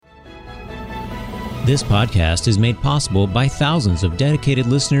This podcast is made possible by thousands of dedicated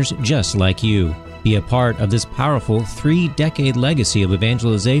listeners just like you. Be a part of this powerful 3-decade legacy of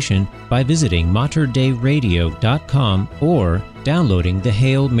evangelization by visiting materdeiradio.com or downloading the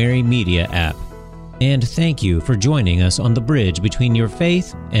Hail Mary Media app. And thank you for joining us on the bridge between your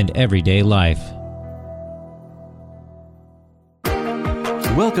faith and everyday life.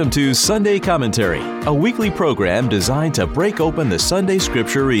 Welcome to Sunday Commentary, a weekly program designed to break open the Sunday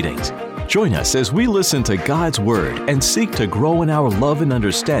Scripture readings. Join us as we listen to God's Word and seek to grow in our love and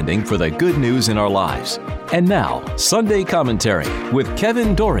understanding for the good news in our lives. And now, Sunday Commentary with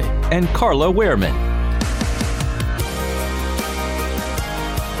Kevin Doran and Carla Wehrman.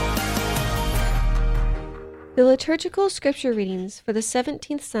 The liturgical scripture readings for the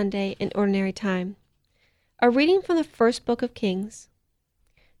 17th Sunday in Ordinary Time. A reading from the first book of Kings.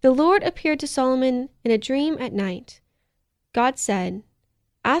 The Lord appeared to Solomon in a dream at night. God said,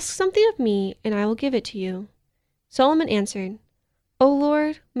 "Ask something of me, and I will give it to you." Solomon answered, "O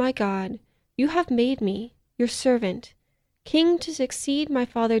Lord, my God, you have made me, your servant, king to succeed my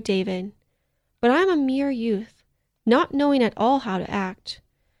father David. But I am a mere youth, not knowing at all how to act.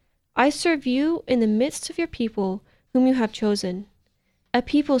 I serve you in the midst of your people whom you have chosen, a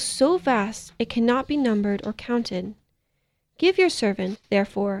people so vast it cannot be numbered or counted. Give your servant,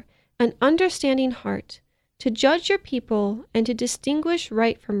 therefore, an understanding heart, to judge your people and to distinguish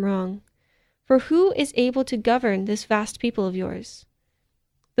right from wrong. For who is able to govern this vast people of yours?"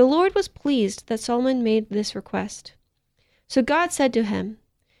 The Lord was pleased that Solomon made this request. So God said to him,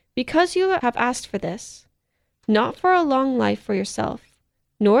 "Because you have asked for this, not for a long life for yourself,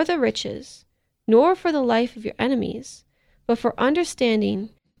 nor the riches, nor for the life of your enemies, but for understanding,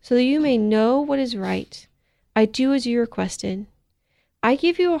 so that you may know what is right, I do as you requested. I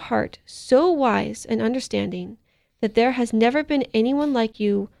give you a heart so wise and understanding that there has never been anyone like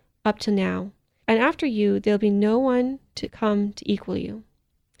you up to now, and after you there will be no one to come to equal you."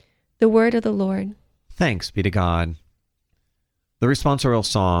 The word of the Lord. Thanks be to God. The responsorial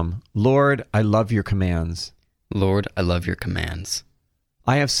psalm, Lord, I love your commands. Lord, I love your commands.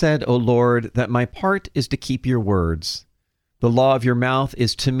 I have said, O Lord, that my part is to keep your words. The law of your mouth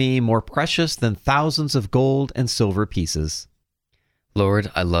is to me more precious than thousands of gold and silver pieces.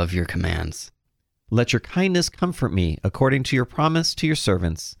 Lord, I love your commands. Let your kindness comfort me according to your promise to your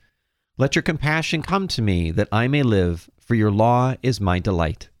servants. Let your compassion come to me that I may live, for your law is my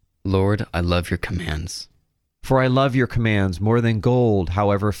delight. Lord, I love your commands. For I love your commands more than gold,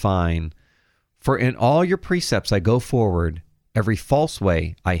 however fine. For in all your precepts I go forward. Every false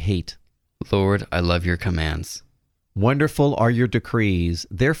way I hate. Lord, I love your commands. Wonderful are your decrees,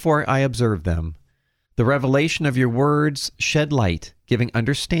 therefore I observe them. The revelation of your words shed light, giving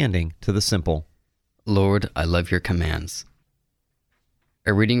understanding to the simple. Lord, I love your commands.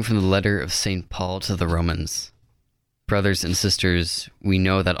 A reading from the letter of St. Paul to the Romans. Brothers and sisters, we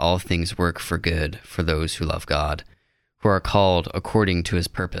know that all things work for good for those who love God, who are called according to his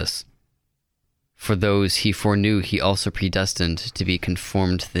purpose. For those he foreknew, he also predestined to be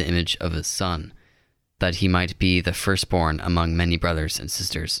conformed to the image of his Son, that he might be the firstborn among many brothers and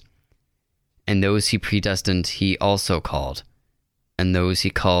sisters. And those he predestined, he also called. And those he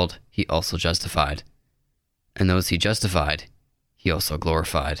called, he also justified. And those he justified, he also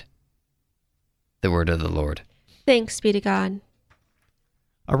glorified. The word of the Lord. Thanks be to God.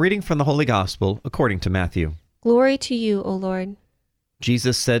 A reading from the Holy Gospel according to Matthew. Glory to you, O Lord.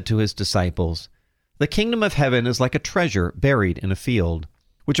 Jesus said to his disciples, "The kingdom of heaven is like a treasure buried in a field,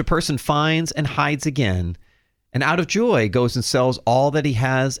 which a person finds and hides again, and out of joy goes and sells all that he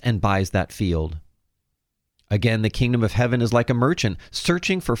has and buys that field. Again, the kingdom of heaven is like a merchant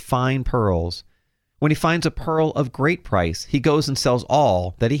searching for fine pearls. When he finds a pearl of great price, he goes and sells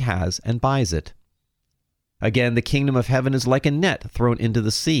all that he has and buys it. Again, the kingdom of heaven is like a net thrown into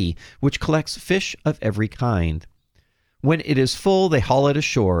the sea, which collects fish of every kind. When it is full, they haul it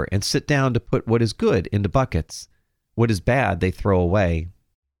ashore and sit down to put what is good into buckets. What is bad they throw away.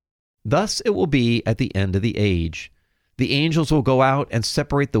 Thus it will be at the end of the age. The angels will go out and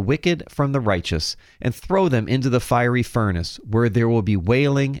separate the wicked from the righteous and throw them into the fiery furnace, where there will be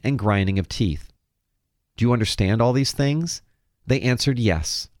wailing and grinding of teeth." Do you understand all these things? They answered,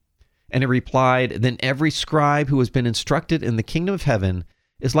 "Yes." And he replied, "Then every scribe who has been instructed in the kingdom of heaven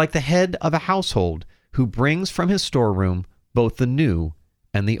is like the head of a household, who brings from his storeroom both the new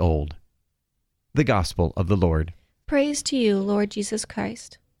and the old." The Gospel of the Lord. Praise to you, Lord Jesus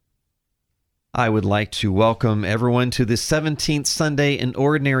Christ. I would like to welcome everyone to the 17th Sunday in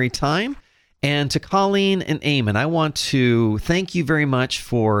Ordinary Time. And to Colleen and Eamon, I want to thank you very much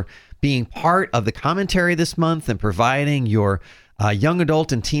for being part of the commentary this month and providing your young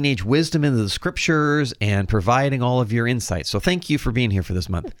adult and teenage wisdom into the scriptures and providing all of your insights. So thank you for being here for this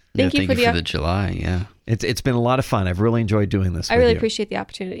month. Thank you for the July. Yeah. It's been a lot of fun. I've really enjoyed doing this. I really appreciate the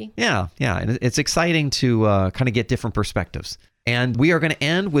opportunity. Yeah. And it's exciting to kind of get different perspectives. And we are going to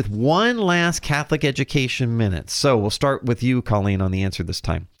end with one last Catholic education minute. So we'll start with you, Colleen, on the answer this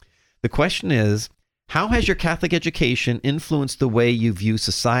time. The question is, how has your Catholic education influenced the way you view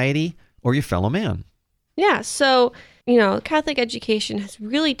society or your fellow man? Yeah, so, Catholic education has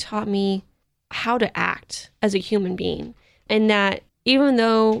really taught me how to act as a human being. And that even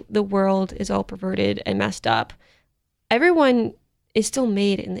though the world is all perverted and messed up, everyone is still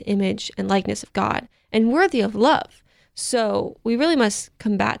made in the image and likeness of God and worthy of love. So we really must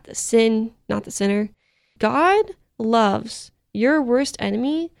combat the sin, not the sinner. God loves your worst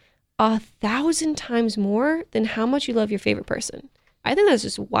enemy 1,000 times more than how much you love your favorite person. I think that's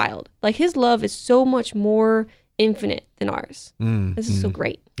just wild. Like, his love is so much more infinite than ours. This is so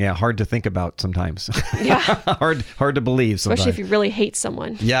great. Yeah, hard to think about sometimes. Yeah. hard to believe sometimes. Especially if you really hate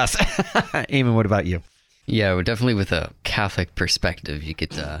someone. Yes. Eamon, what about you? Yeah, well, definitely with a Catholic perspective, you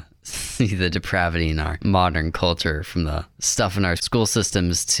get to see the depravity in our modern culture, from the stuff in our school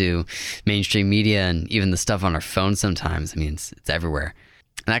systems to mainstream media and even the stuff on our phones sometimes. I mean, it's everywhere.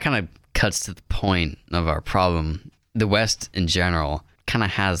 And that kind of cuts to the point of our problem. The West in general kind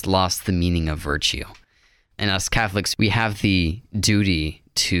of has lost the meaning of virtue. And us Catholics, we have the duty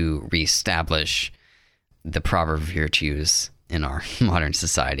to reestablish the proper virtues in our modern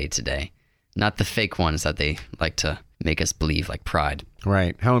society today. Not the fake ones that they like to make us believe, like pride.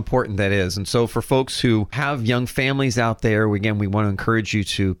 Right. How important that is. And so for folks who have young families out there, again, we want to encourage you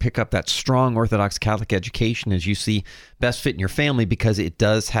to pick up that strong Orthodox Catholic education as you see best fit in your family, because it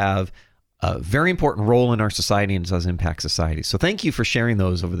does have a very important role in our society and does impact society. So thank you for sharing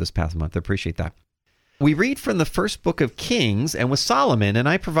those over this past month. I appreciate that. We read from the first book of Kings and with Solomon, and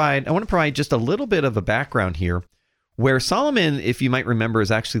I want to provide just a little bit of a background here, where Solomon, if you might remember,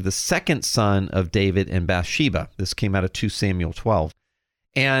 is actually the second son of David and Bathsheba. This came out of 2 Samuel 12.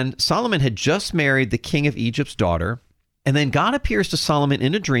 And Solomon had just married the king of Egypt's daughter, and then God appears to Solomon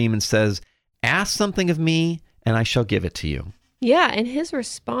in a dream and says, "Ask something of me, and I shall give it to you." Yeah, and his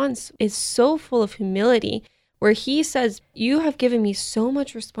response is so full of humility, where he says, "You have given me so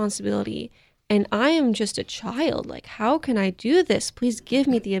much responsibility, and I am just a child. Like, how can I do this? Please give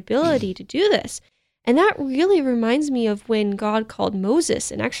me the ability to do this." And that really reminds me of when God called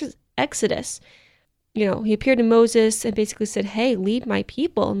Moses in Exodus. He appeared to Moses and basically said, "Hey, lead my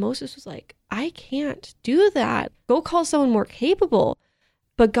people." And Moses was like, "I can't do that. Go call someone more capable."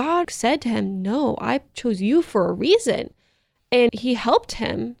 But God said to him, "No, I chose you for a reason." And he helped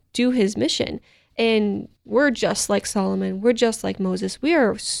him do his mission. And we're just like Solomon. We're just like Moses. We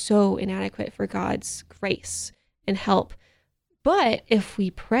are so inadequate for God's grace and help. But if we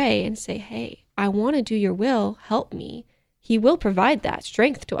pray and say, "Hey, I want to do your will, help me," he will provide that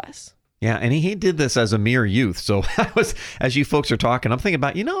strength to us. Yeah, and he did this as a mere youth. So as you folks are talking, I'm thinking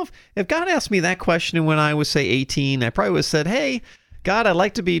about, if God asked me that question when I was, say, 18, I probably would have said, "Hey, God, I'd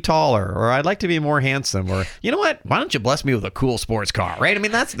like to be taller," or "I'd like to be more handsome," or, "You know what? Why don't you bless me with a cool sports car?" Right? I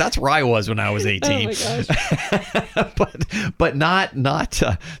mean, that's where I was when I was 18. Oh my gosh. but not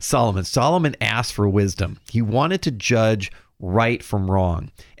Solomon. Solomon asked for wisdom. He wanted to judge right from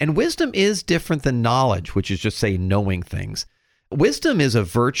wrong. And wisdom is different than knowledge, which is just, say, knowing things. Wisdom is a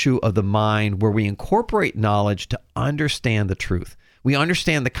virtue of the mind where we incorporate knowledge to understand the truth. We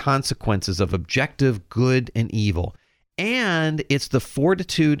understand the consequences of objective good and evil. And it's the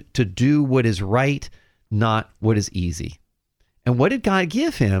fortitude to do what is right, not what is easy. And what did God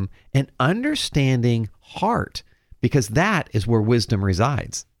give him? An understanding heart, because that is where wisdom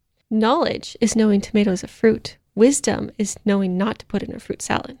resides. Knowledge is knowing tomatoes are fruit. Wisdom is knowing not to put it in a fruit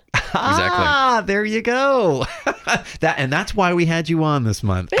salad. Exactly. Ah, there you go. That's why we had you on this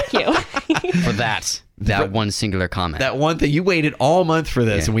month. Thank you. For that one singular comment. That one thing, you waited all month for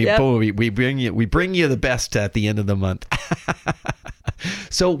this, Yeah. and we bring you the best at the end of the month.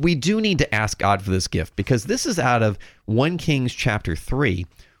 So we do need to ask God for this gift, because this is out of 1 Kings chapter 3.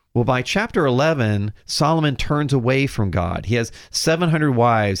 Well, by chapter 11, Solomon turns away from God. He has 700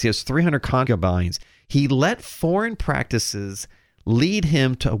 wives. He has 300 concubines. He let foreign practices lead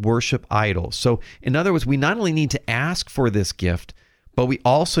him to worship idols. So, in other words, we not only need to ask for this gift, but we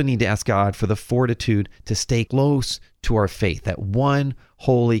also need to ask God for the fortitude to stay close to our faith, that one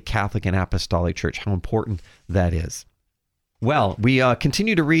holy Catholic and Apostolic Church, how important that is. Well, we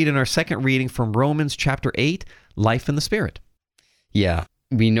continue to read in our second reading from Romans chapter 8, Life in the Spirit. Yeah,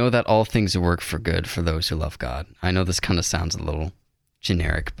 we know that all things work for good for those who love God. I know this kind of sounds a little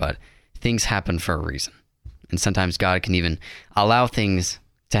generic, but things happen for a reason. And sometimes God can even allow things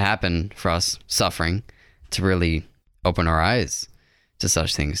to happen for us, suffering, to really open our eyes to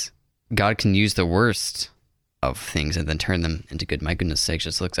such things. God can use the worst of things and then turn them into good. My goodness sakes,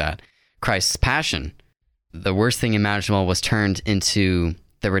 just looks at Christ's passion. The worst thing imaginable was turned into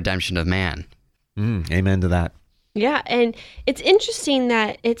the redemption of man. Amen to that. Yeah, and it's interesting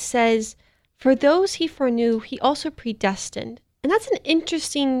that it says, for those he foreknew, he also predestined. And that's an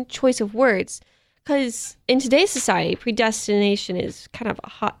interesting choice of words, because in today's society, predestination is kind of a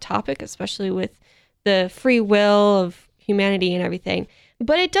hot topic, especially with the free will of humanity and everything.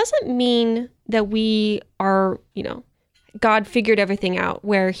 But it doesn't mean that we are, God figured everything out,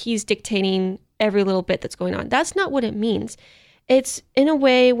 where he's dictating every little bit that's going on. That's not what it means. It's in a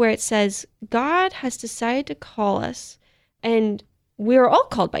way where it says God has decided to call us, and we're all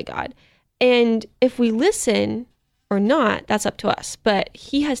called by God. And if we listen or not, that's up to us. But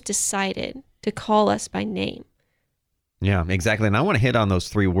he has decided to call us by name. Yeah, exactly. And I want to hit on those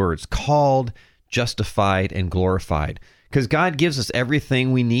three words: called, justified, and glorified. Because God gives us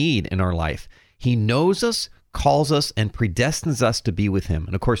everything we need in our life. He knows us, calls us, and predestines us to be with him.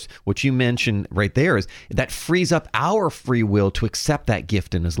 And of course, what you mentioned right there is that frees up our free will to accept that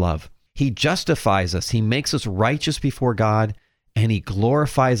gift in his love. He justifies us. He makes us righteous before God, and he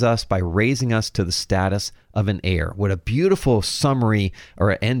glorifies us by raising us to the status of an heir. What a beautiful summary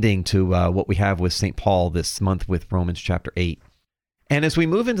or ending to what we have with St. Paul this month with Romans chapter 8. And as we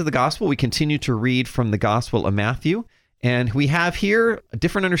move into the gospel, we continue to read from the Gospel of Matthew. And we have here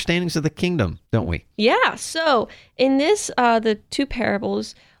different understandings of the kingdom, don't we? Yeah. So in this, the two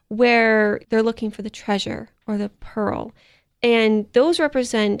parables where they're looking for the treasure or the pearl, and those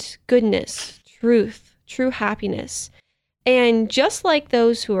represent goodness, truth, true happiness. And just like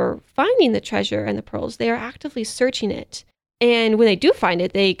those who are finding the treasure and the pearls, they are actively searching it. And when they do find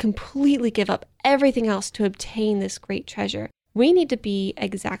it, they completely give up everything else to obtain this great treasure. We need to be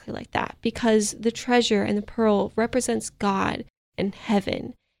exactly like that, because the treasure and the pearl represents God and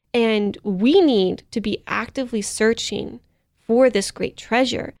heaven. And we need to be actively searching for this great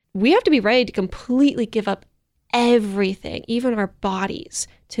treasure. We have to be ready to completely give up everything, even our bodies,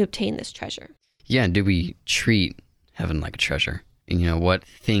 to obtain this treasure. Yeah, do we treat heaven like a treasure? And, what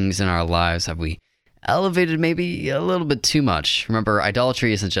things in our lives have we elevated maybe a little bit too much? Remember,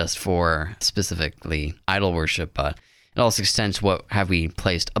 idolatry isn't just for specifically idol worship, but it also extends to what have we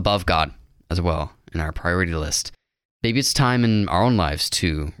placed above God as well in our priority list. Maybe it's time in our own lives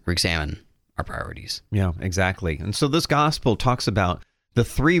to re-examine our priorities. Yeah, exactly. And so this gospel talks about the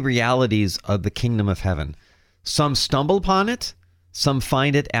three realities of the kingdom of heaven. Some stumble upon it, some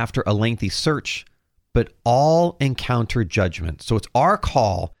find it after a lengthy search, but all encounter judgment. So it's our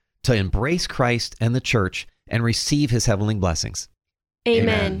call to embrace Christ and the church and receive his heavenly blessings.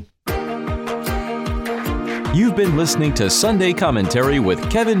 Amen. You've been listening to Sunday Commentary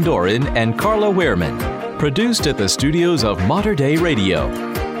with Kevin Doran and Carla Wehrman, produced at the studios of Mater Dei Radio.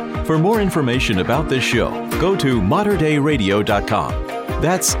 For more information about this show, go to materdeiradio.com.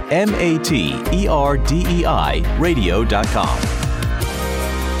 That's MATERDEI radio.com.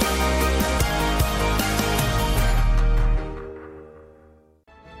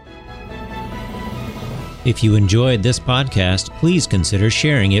 If you enjoyed this podcast, please consider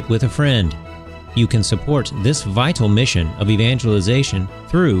sharing it with a friend. You can support this vital mission of evangelization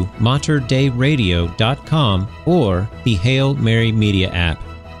through materdeiradio.com or the Hail Mary Media app.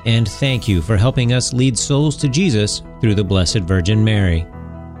 And thank you for helping us lead souls to Jesus through the Blessed Virgin Mary.